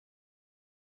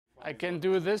I can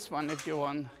do this one if you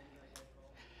want.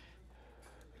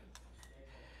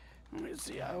 Let me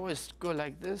see, I always go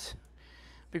like this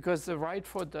because the right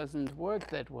foot doesn't work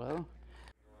that well.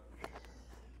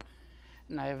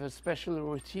 And I have a special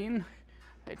routine.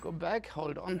 I go back,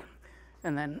 hold on,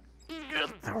 and then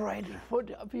get the right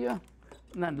foot up here,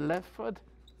 and then the left foot,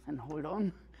 and hold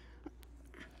on.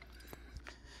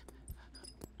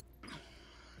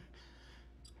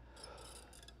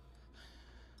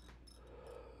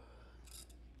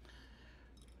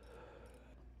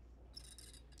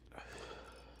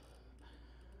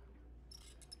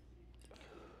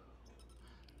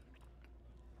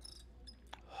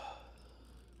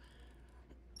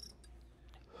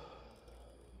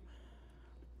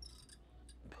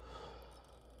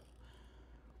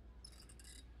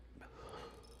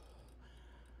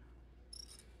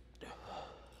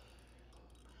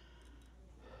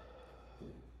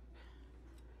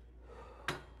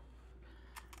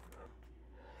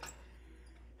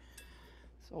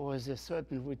 It's always a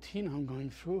certain routine I'm going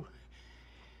through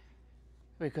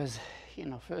because, you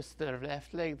know, first the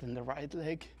left leg, then the right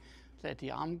leg, let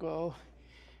the arm go,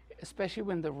 especially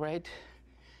when the right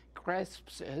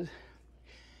grasps it,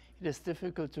 it is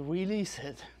difficult to release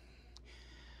it.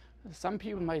 Some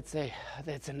people might say,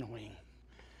 that's annoying.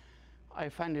 I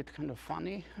find it kind of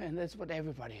funny, and that's what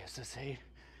everybody has to say.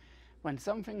 When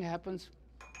something happens,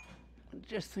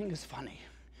 just think it's funny.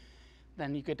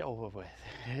 Then you get over with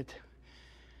it.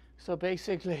 So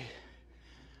basically,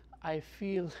 I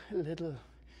feel a little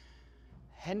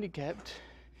handicapped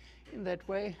in that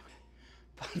way,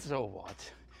 but so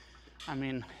what? I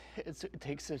mean, it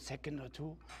takes a second or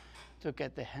two to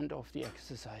get the hand off the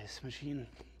exercise machine.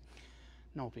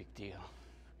 No big deal.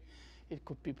 It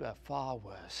could be by far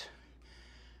worse.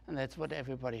 And that's what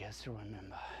everybody has to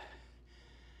remember.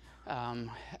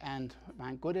 And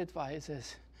my good advice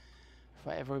is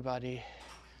for everybody,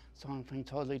 something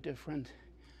totally different.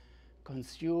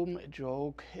 Consume a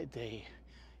joke a day.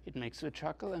 It makes you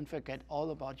chuckle and forget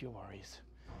all about your worries.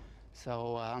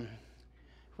 So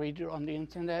read it on the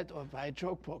internet or buy a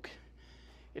joke book.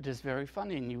 It is very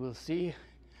funny, and you will see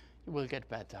you will get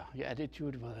better. Your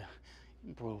attitude will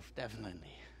improve,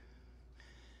 definitely.